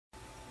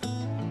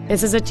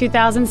This is a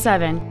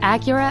 2007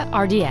 Acura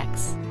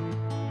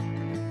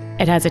RDX.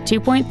 It has a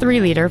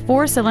 2.3-liter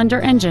four-cylinder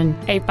engine,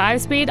 a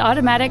 5-speed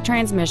automatic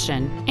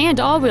transmission,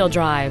 and all-wheel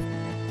drive.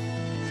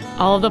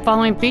 All of the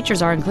following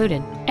features are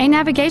included: a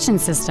navigation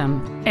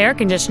system, air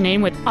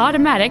conditioning with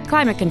automatic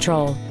climate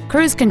control,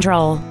 cruise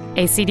control,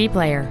 a CD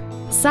player,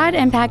 side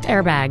impact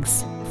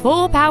airbags,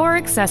 full power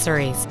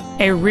accessories,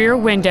 a rear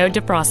window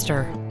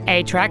defroster,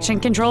 a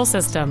traction control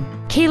system,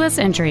 keyless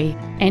entry,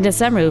 and a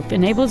sunroof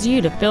enables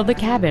you to fill the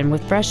cabin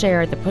with fresh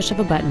air at the push of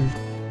a button.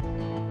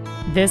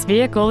 This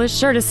vehicle is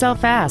sure to sell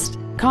fast.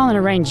 Call and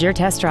arrange your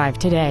test drive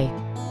today.